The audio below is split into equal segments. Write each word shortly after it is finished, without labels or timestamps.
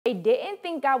They didn't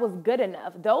think I was good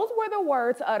enough. Those were the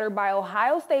words uttered by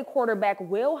Ohio State quarterback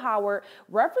Will Howard,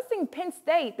 referencing Penn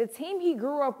State, the team he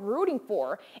grew up rooting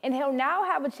for. And he'll now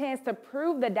have a chance to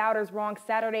prove the doubters wrong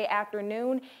Saturday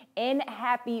afternoon in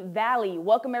Happy Valley.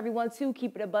 Welcome everyone to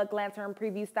Keep It a Buck Lantern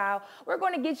Preview Style. We're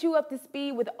going to get you up to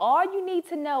speed with all you need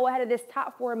to know ahead of this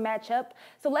top 4 matchup.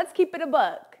 So let's keep it a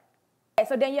buck.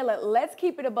 So Daniella, let's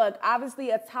keep it a buck. Obviously,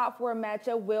 a top 4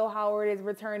 matchup. Will Howard is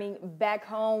returning back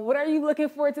home. What are you looking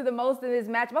forward to the most in this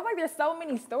matchup? I feel like there's so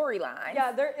many storylines.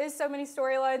 Yeah, there is so many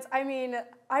storylines. I mean,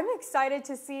 I'm excited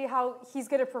to see how he's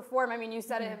going to perform. I mean, you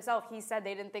said it himself. He said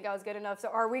they didn't think I was good enough. So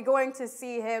are we going to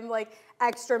see him like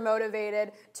extra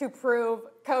motivated to prove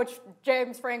Coach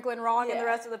James Franklin wrong and the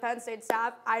rest of the Penn State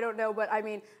staff? I don't know, but I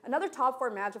mean, another top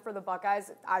 4 matchup for the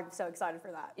Buckeyes. I'm so excited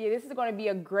for that. Yeah, this is going to be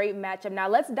a great matchup. Now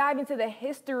let's dive into the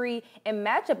history and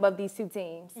matchup of these two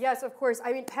teams. Yes, of course.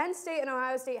 I mean, Penn State and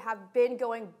Ohio State have been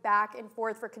going back and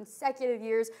forth for consecutive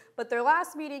years, but their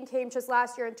last meeting came just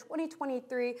last year in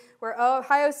 2023, where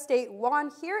Ohio State won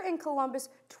here in Columbus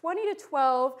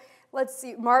 20-12. Let's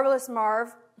see, Marvelous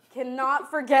Marv.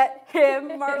 Cannot forget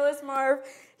him, Marvelous Marv.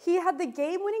 He had the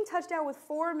game-winning touchdown with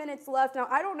 4 minutes left. Now,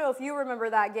 I don't know if you remember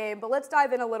that game, but let's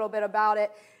dive in a little bit about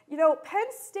it. You know, Penn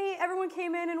State, everyone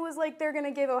came in and was like, they're going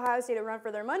to give Ohio State a run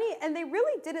for their money, and they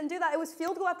really didn't do that. It was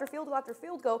field goal after field goal after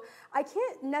field goal. I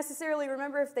can't necessarily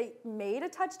remember if they made a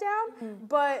touchdown,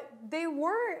 but they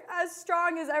weren't as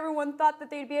strong as everyone thought that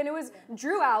they'd be, and it was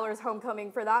Drew Aller's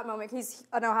homecoming for that moment. He's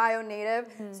an Ohio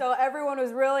native, so everyone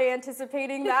was really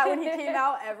anticipating that when he came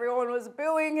out. Everyone was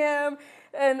booing him,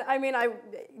 and I mean,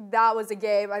 that was a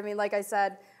game. I mean, like I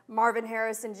said, Marvin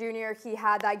Harrison Jr., he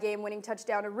had that game-winning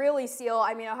touchdown to really seal.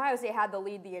 I mean, Ohio State had the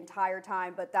lead the entire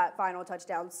time, but that final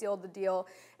touchdown sealed the deal.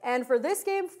 And for this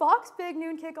game, Fox Big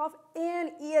Noon Kickoff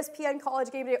and ESPN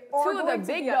College Game Day are Two of the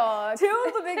big dogs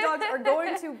are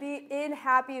going to be in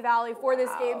Happy Valley for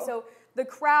this game. So the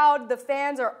crowd, the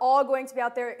fans are all going to be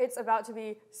out there. It's about to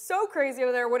be so crazy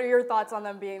over there. What are your thoughts on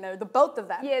them being there, the both of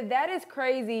them? Yeah, that is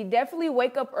crazy. Definitely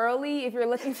wake up early if you're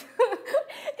looking to,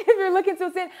 if you're looking to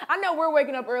attend. I know we're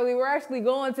waking up early. We're actually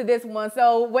going to this one.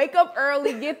 So wake up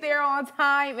early, get there on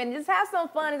time, and just have some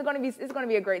fun. It's going to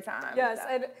be a great time. Yes,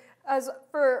 and as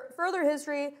for further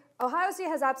history, Ohio State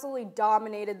has absolutely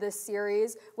dominated this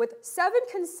series with 7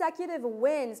 consecutive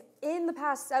wins in the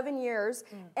past 7 years,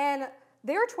 and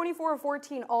they're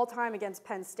 24-14 all-time against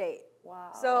Penn State.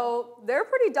 Wow. So they're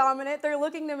pretty dominant. They're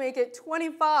looking to make it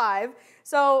 25.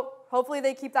 So hopefully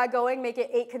they keep that going, make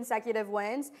it 8 consecutive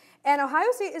wins. And Ohio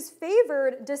State is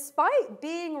favored despite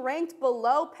being ranked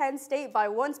below Penn State by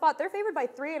 1 spot. They're favored by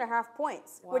 3.5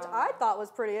 points, which I thought was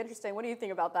pretty interesting. What do you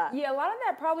think about that? Yeah, a lot of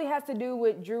that probably has to do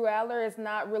with Drew Aller. It's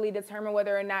not really determined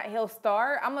whether or not he'll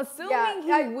start. I'm assuming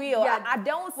he will. Yeah. I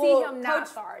don't see him not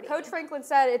starting. Coach Franklin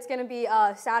said it's going to be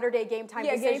a Saturday game time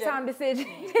decision. Yeah, game time decision.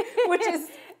 Which is...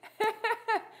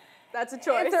 That's a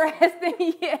choice.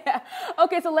 Interesting, yeah.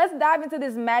 Okay, so let's dive into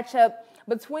this matchup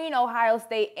between Ohio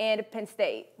State and Penn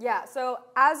State. Yeah, so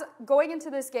as going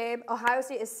into this game, Ohio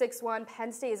State is 6-1,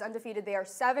 Penn State is undefeated. They are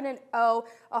 7-0.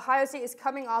 Ohio State is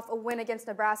coming off a win against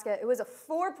Nebraska. It was a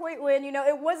 4-point win. You know,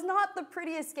 it was not the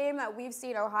prettiest game that we've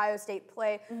seen Ohio State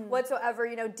play whatsoever.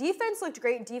 You know, defense looked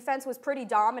great. Defense was pretty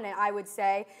dominant, I would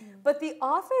say. But the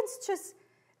offense just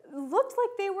looked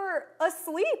like they were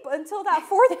asleep until that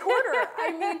 4th quarter.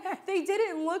 I mean, they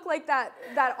didn't look like that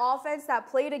offense that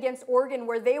played against Oregon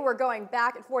where they were going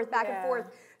back and forth.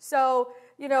 So,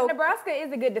 you know, Nebraska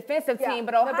is a good defensive team,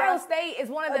 but Ohio State is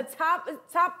one of the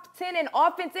top 10 in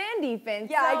offense and defense.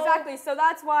 Yeah, exactly. So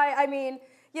that's why, I mean,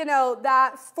 you know,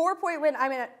 that 4-point win, I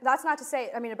mean, that's not to say,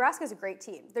 I mean, Nebraska is a great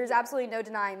team. There's absolutely no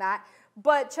denying that.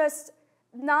 But just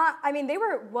not, I mean, they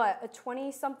were, what, a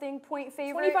 20-something point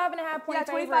favorite? 25.5 point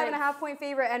favorite. Yeah, 25.5 point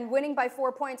favorite, and winning by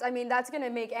 4 points. I mean, that's going to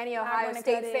make any Ohio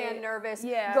State fan nervous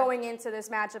going into this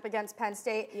matchup against Penn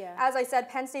State. Yeah. As I said,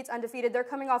 Penn State's undefeated. They're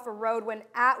coming off a road win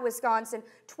at Wisconsin,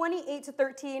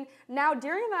 28-13. Now,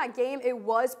 during that game, it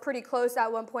was pretty close at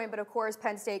one point, but of course,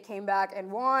 Penn State came back and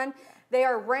won. They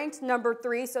are ranked number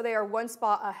 3, so they are 1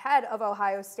 spot ahead of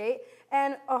Ohio State.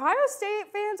 And Ohio State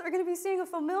fans are going to be seeing a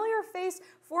familiar face.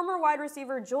 Former wide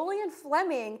receiver Julian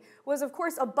Fleming was, of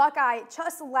course, a Buckeye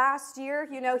just last year.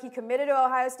 You know, he committed to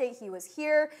Ohio State. He was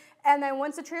here. And then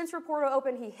once the transfer portal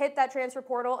opened, he hit that transfer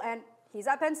portal, and he's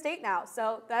at Penn State now.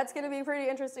 So that's going to be pretty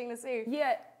interesting to see.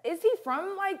 Yeah. Is he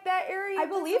from, like, that area? I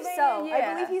believe so. Yeah.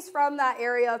 I believe he's from that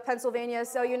area of Pennsylvania.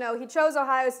 So, you know, he chose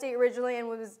Ohio State originally and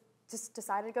was just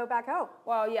decided to go back home.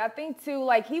 Well, yeah, I think too.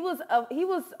 Like he was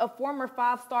a former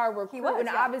 5-star recruit, and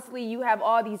obviously you have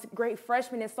all these great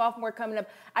freshmen and sophomore coming up.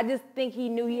 I just think he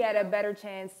knew he had a better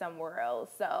chance somewhere else.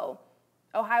 So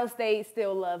Ohio State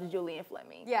still loves Julian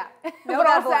Fleming. Yeah. No, but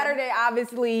on Saturday,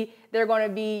 obviously, they're going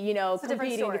to be,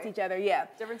 competing against each other. Yeah.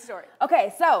 Different story.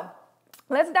 Okay, so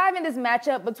let's dive in this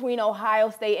matchup between Ohio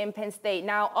State and Penn State.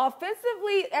 Now,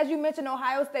 offensively, as you mentioned,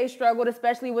 Ohio State struggled,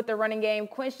 especially with the running game.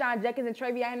 Quinshon Judkins and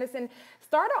Travion Anderson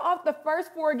started off the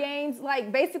first 4 games,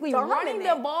 basically running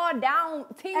the ball down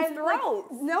teams' throats.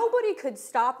 Nobody could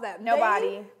stop them. Nobody.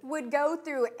 They would go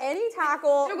through any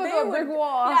tackle. They would go through a brick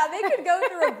wall. Yeah, they could go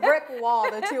through a brick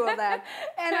wall, the two of them.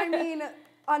 And I mean,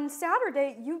 on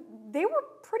Saturday, they were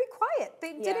pretty quiet.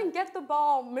 They didn't get the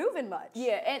ball moving much.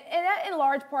 Yeah, and that in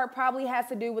large part probably has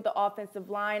to do with the offensive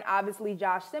line. Obviously,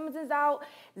 Josh Simmons is out.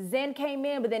 Zen came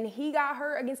in, but then he got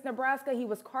hurt against Nebraska. He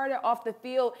was carted off the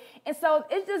field. And so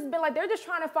it's just been they're just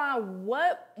trying to find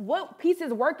what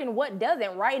pieces work and what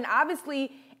doesn't, right? And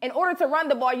obviously, in order to run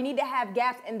the ball, you need to have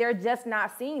gaps, and they're just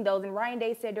not seeing those. And Ryan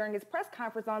Day said during his press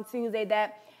conference on Tuesday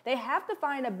that they have to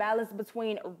find a balance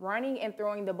between running and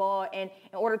throwing the ball. And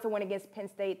in order to win against Penn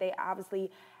State, they obviously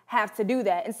have to do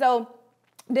that. And so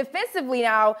defensively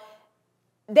now,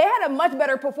 they had a much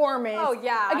better performance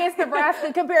against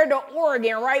Nebraska compared to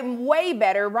Oregon, right? Way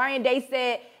better. Ryan Day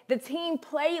said the team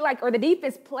played the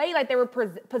defense played like they were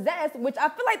possessed, which I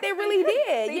feel like they really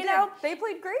did. They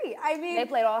played great. I mean, they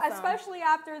played awesome. Especially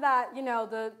after that,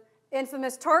 the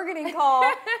infamous targeting call,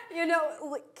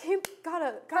 got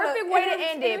a perfect way to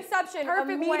end it. Interception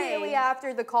immediately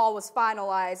after the call was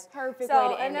finalized. Perfect way to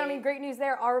end it. And I mean, great news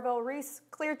there. Arvell Reese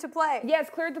cleared to play. Yes,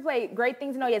 cleared to play. Great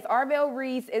thing to know. Yes, Arvell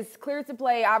Reese is cleared to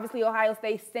play. Obviously, Ohio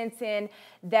State sent in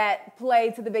that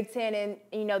play to the Big Ten, and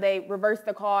they reversed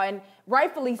the call, and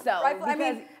rightfully so. I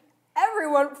mean,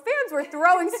 fans were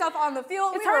throwing stuff on the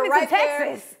field. It turned into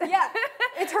Texas. Yeah,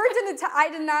 it turned into, I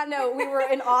did not know we were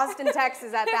in Austin,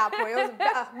 Texas at that point. It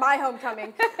was my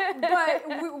homecoming. But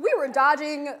we were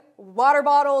dodging water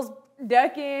bottles,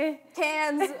 ducking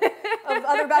cans of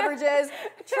other beverages,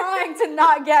 trying to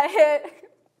not get hit.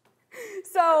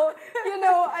 So,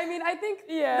 I mean, I think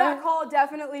that call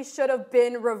definitely should have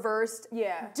been reversed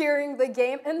during the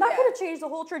game. And that could have changed the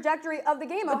whole trajectory of the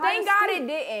game. But thank God it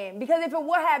didn't. Because if it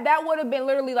would have, that would have been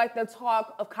literally the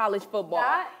talk of college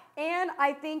football. And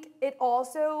I think it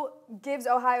also gives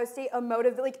Ohio State a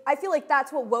motive. I feel like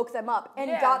that's what woke them up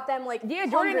and got them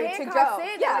Jordan Hancock to go.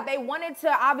 Said that they wanted to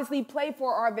obviously play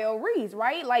for Arvell Reese,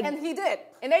 right? And he did.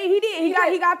 And he did.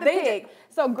 He got the pick.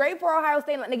 So great for Ohio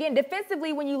State. And again,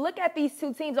 defensively, when you look at these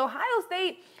two teams, Ohio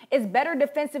State is better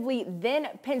defensively than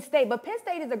Penn State. But Penn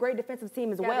State is a great defensive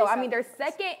team as well. I mean, they're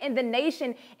second in the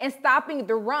nation in stopping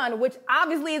the run, which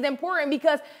obviously is important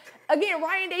because, again,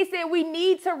 Ryan Day said we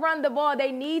need to run the ball.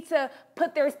 They need to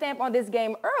put their stamp on this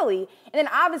game early. And then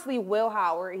obviously Will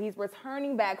Howard, he's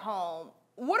returning back home.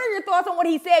 What are your thoughts on what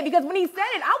he said? Because when he said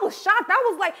it, I was shocked.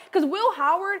 I was because Will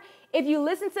Howard, if you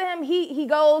listen to him, he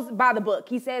goes by the book.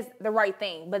 He says the right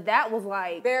thing. But that was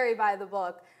very by the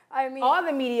book. I mean, all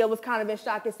the media was kind of in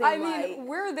shock. I mean,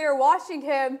 we're there watching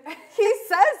him. He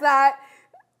says that.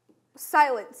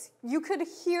 Silence. You could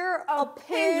hear a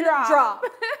pin drop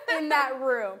in that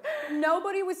room.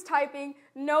 Nobody was typing.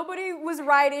 Nobody was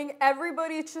writing.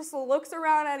 Everybody just looks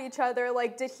around at each other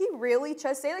did he really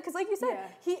just say that? Because like you said,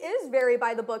 he is very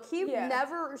by the book. He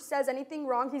never says anything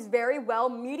wrong. He's very well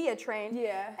media trained.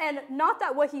 Yeah. And not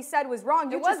that what he said was wrong.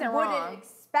 You just wouldn't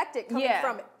expect it coming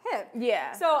from him.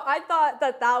 Yeah. So I thought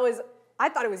I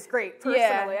thought it was great,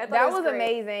 personally. Yeah, that was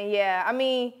amazing. Yeah. I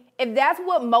mean, if that's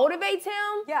what motivates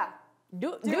him,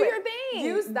 do your thing.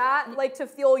 Use that to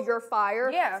fuel your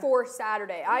fire for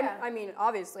Saturday. I mean,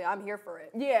 obviously, I'm here for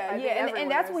it.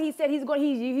 And that's what he said. He's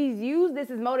used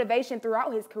this as motivation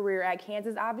throughout his career at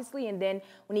Kansas, obviously, and then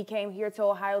when he came here to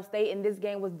Ohio State, and this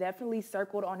game was definitely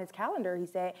circled on his calendar, he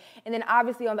said. And then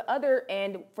obviously on the other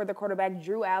end for the quarterback,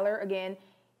 Drew Aller, again,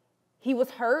 he was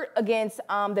hurt against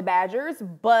the Badgers,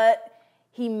 but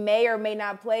he may or may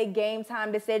not play. Game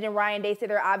time decision. Ryan Day said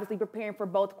they're obviously preparing for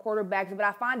both quarterbacks, but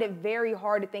I find it very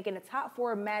hard to think in a top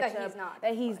 4 matchup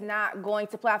that he's not going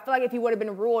to play. I feel like if he would have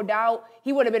been ruled out,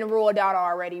 he would have been ruled out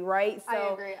already, right? So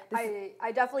I agree.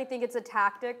 I definitely think it's a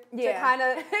tactic to kind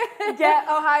of get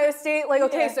Ohio State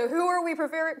so who are we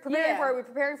preparing for? Are we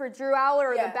preparing for Drew Aller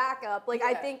or the backup?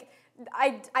 I think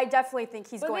I definitely think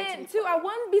he's going to be too, I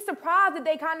wouldn't be surprised if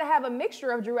they kind of have a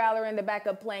mixture of Drew Aller and the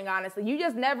backup playing, honestly. You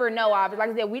just never know, obviously.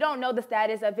 Like I said, we don't know the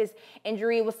status of his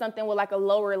injury. It was something with a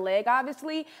lower leg,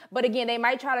 obviously. But again, they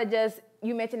might try to just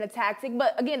you mentioned a tactic,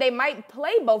 but again, they might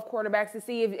play both quarterbacks to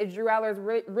see if Drew Aller is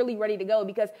really ready to go,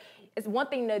 because it's one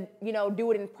thing to,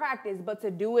 do it in practice, but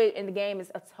to do it in the game is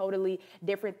a totally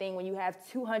different thing when you have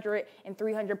 200 and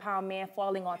 300-pound man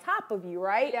falling on top of you,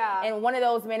 right? Yeah. And one of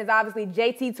those men is obviously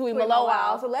JT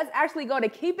Tuimoloau. So let's actually go to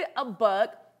Keep It a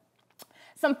Buck.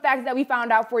 Some facts that we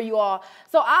found out for you all.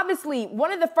 So obviously,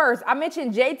 one of the first, I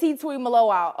mentioned JT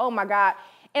Tuimoloau. Oh my God.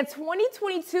 In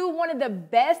 2022, one of the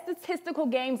best statistical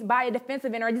games by a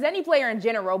defensive end, or just any player in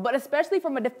general, but especially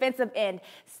from a defensive end.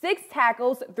 6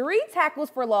 tackles, 3 tackles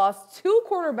for loss, 2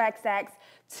 quarterback sacks,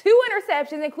 2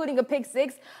 interceptions, including a pick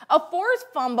 6, a forced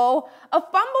fumble, a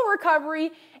fumble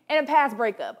recovery, and a pass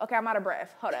breakup. Okay, I'm out of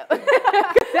breath. Hold up.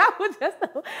 that was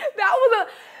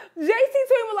a JT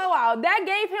Tuimoloau. That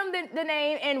gave him the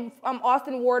name, and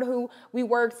Austin Ward, who we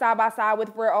worked side by side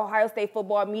with for Ohio State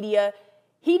football media,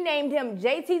 he named him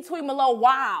JT Tuimoloau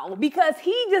Wow, because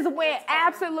he just went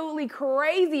absolutely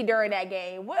crazy during that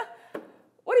game. What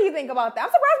do you think about that? I'm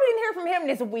surprised we didn't hear from him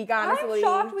this week, honestly. I'm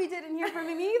shocked we didn't hear from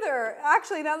him either,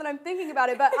 actually, now that I'm thinking about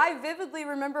it. But I vividly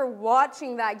remember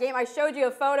watching that game. I showed you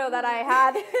a photo that I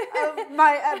had of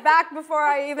my back before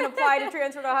I even applied to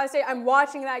transfer to Ohio State. I'm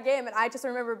watching that game, and I just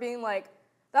remember being like,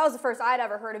 that was the first I'd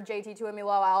ever heard of JT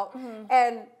Tuimoloau.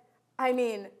 And, I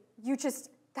mean,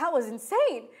 that was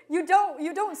insane. You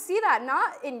don't see that,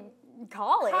 not in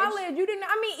college. You didn't,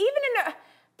 even in the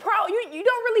pro, you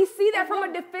don't really see that from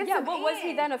a defensive end. But was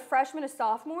he then a freshman, a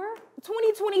sophomore?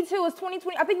 2022 was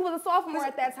 2020. I think he was a sophomore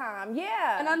at that time.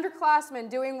 Yeah. An underclassman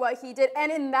doing what he did,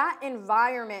 and in that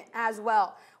environment as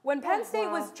well. When Penn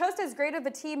State was just as great of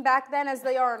a team back then as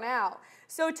they are now.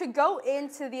 So to go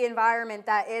into the environment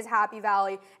that is Happy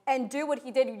Valley and do what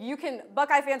he did,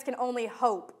 Buckeye fans can only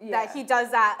hope that he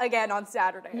does that again on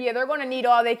Saturday. Yeah, they're going to need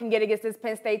all they can get against this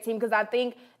Penn State team, because I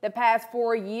think the past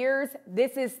 4 years,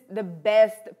 this is the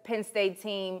best Penn State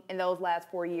team in those last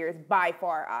 4 years by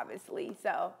far, obviously.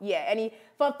 So, yeah, any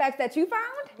fun facts that you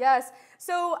found? Yes.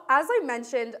 So, as I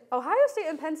mentioned, Ohio State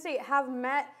and Penn State have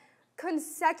met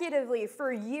consecutively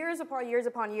for years upon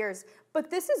years, but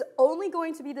this is only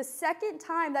going to be the second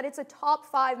time that it's a top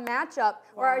 5 matchup,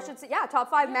 or I should say,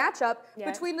 top 5 matchup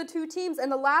between the two teams,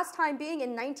 and the last time being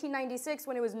in 1996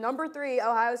 when it was number 3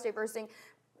 Ohio State versus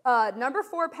number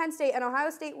 4 Penn State, and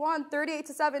Ohio State won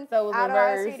 38-7 so at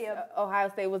Ohio Stadium. Ohio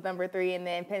State was number 3, and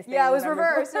then Penn State. Yeah, it was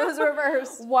reversed. It was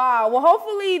reversed. Wow. Well,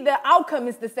 hopefully the outcome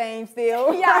is the same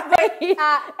still. Yeah, but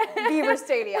at Beaver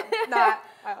Stadium, not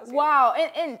Ohio State. Wow,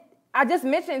 and I just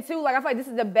mentioned, too, I feel like this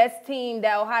is the best team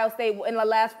that Ohio State, in the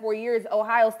last 4 years,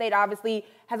 Ohio State obviously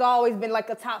has always been a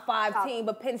top 5 team,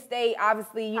 but Penn State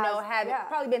obviously,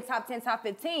 probably been top 10, top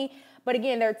 15, but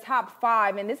again, they're top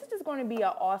 5, and this is just going to be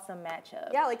an awesome matchup.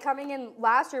 Yeah, coming in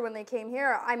last year when they came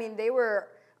here, they were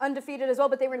undefeated as well,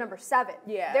 but they were number 7.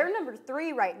 Yeah. They're number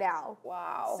 3 right now.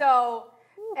 Wow. So,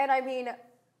 and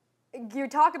you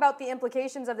talk about the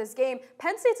implications of this game.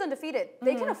 Penn State's undefeated.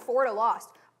 They can afford a loss.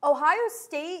 Ohio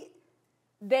State,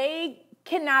 they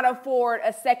cannot afford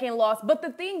a second loss. But the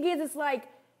thing is, it's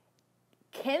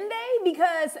can they?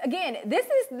 Because, again, this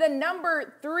is the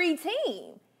number 3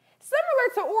 team.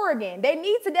 Similar to Oregon. They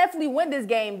need to definitely win this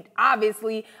game,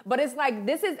 obviously. But it's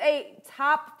this is a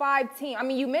top 5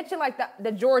 team. You mentioned,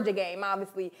 the Georgia game,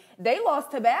 obviously. They lost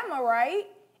to Bama, right?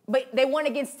 But they won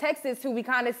against Texas, who we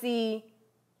kind of see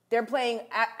they're playing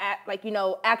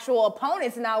actual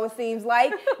opponents now, it seems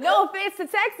like. No offense to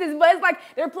Texas, but it's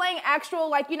they're playing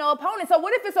actual, opponents. So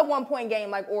what if it's a 1-point game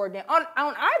like Oregon on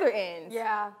either end?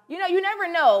 Yeah. You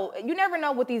never know. You never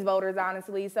know with these voters,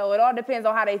 honestly. So it all depends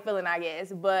on how they feeling, I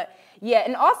guess. But, yeah,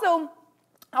 and also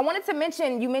I wanted to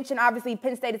mention, you mentioned obviously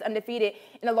Penn State is undefeated,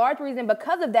 and a large reason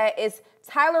because of that is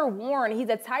Tyler Warren. He's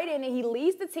a tight end, and he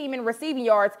leads the team in receiving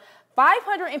yards,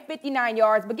 559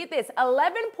 yards, but get this,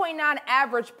 11.9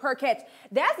 average per catch.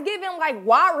 That's giving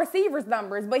wide receivers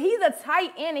numbers, but he's a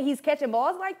tight end and he's catching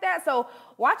balls like that, so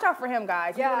watch out for him,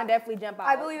 guys. He's going to definitely jump out.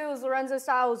 I believe it was Lorenzo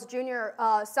Styles Jr.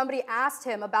 Somebody asked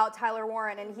him about Tyler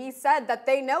Warren, and he said that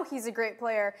they know he's a great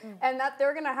player and that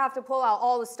they're going to have to pull out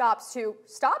all the stops to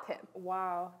stop him.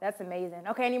 Wow, that's amazing.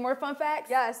 Okay, any more fun facts?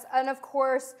 Yes, and of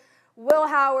course, Will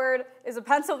Howard is a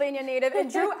Pennsylvania native,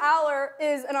 and Drew Aller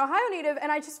is an Ohio native,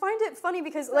 and I just find it funny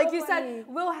because, said,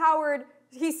 Will Howard,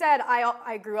 he said,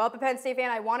 I grew up a Penn State fan,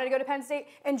 I wanted to go to Penn State,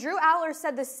 and Drew Aller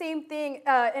said the same thing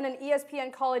in an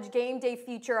ESPN College Game Day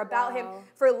feature about him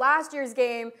for last year's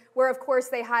game, where, of course,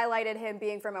 they highlighted him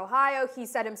being from Ohio. He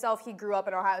said himself he grew up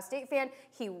an Ohio State fan.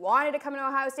 He wanted to come to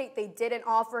Ohio State. They didn't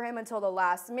offer him until the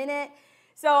last minute.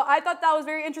 So I thought that was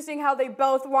very interesting how they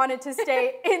both wanted to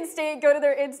stay in-state, go to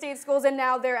their in-state schools, and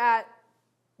now they're at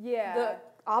the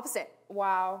opposite.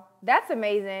 Wow, that's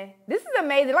amazing. This is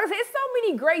amazing. Like I said, it's so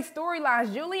many great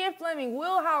storylines. Julian Fleming,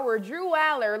 Will Howard, Drew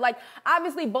Aller. Like,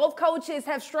 obviously, both coaches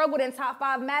have struggled in top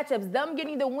 5 matchups. Them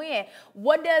getting the win.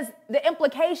 What does the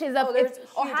implications of if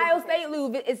Ohio State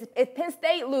lose, if Penn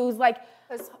State lose? Like,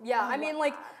 yeah, I mean,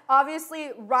 like,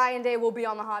 obviously, Ryan Day will be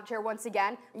on the hot chair once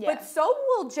again. Yeah. But so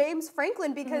will James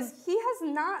Franklin because he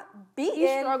has not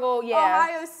beaten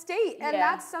Ohio State. And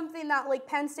that's something that, like,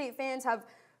 Penn State fans have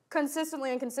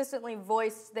consistently and consistently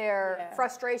voiced their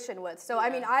frustration with. So, I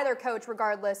mean, either coach,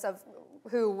 regardless of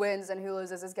who wins and who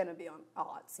loses, is going to be on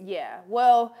odds. Yeah,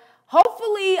 well,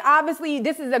 hopefully, obviously,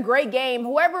 this is a great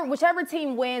game. Whichever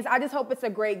team wins, I just hope it's a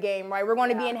great game, right? We're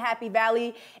going to be in Happy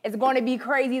Valley. It's going to be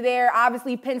crazy there.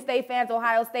 Obviously, Penn State fans,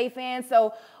 Ohio State fans.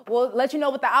 So we'll let you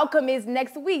know what the outcome is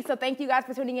next week. So thank you guys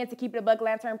for tuning in to Keep It a Buck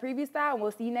Lantern Preview Style, and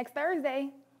we'll see you next Thursday.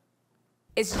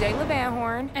 It's Jayla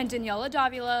Vanhorn and Daniella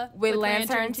Davila with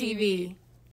Lantern TV.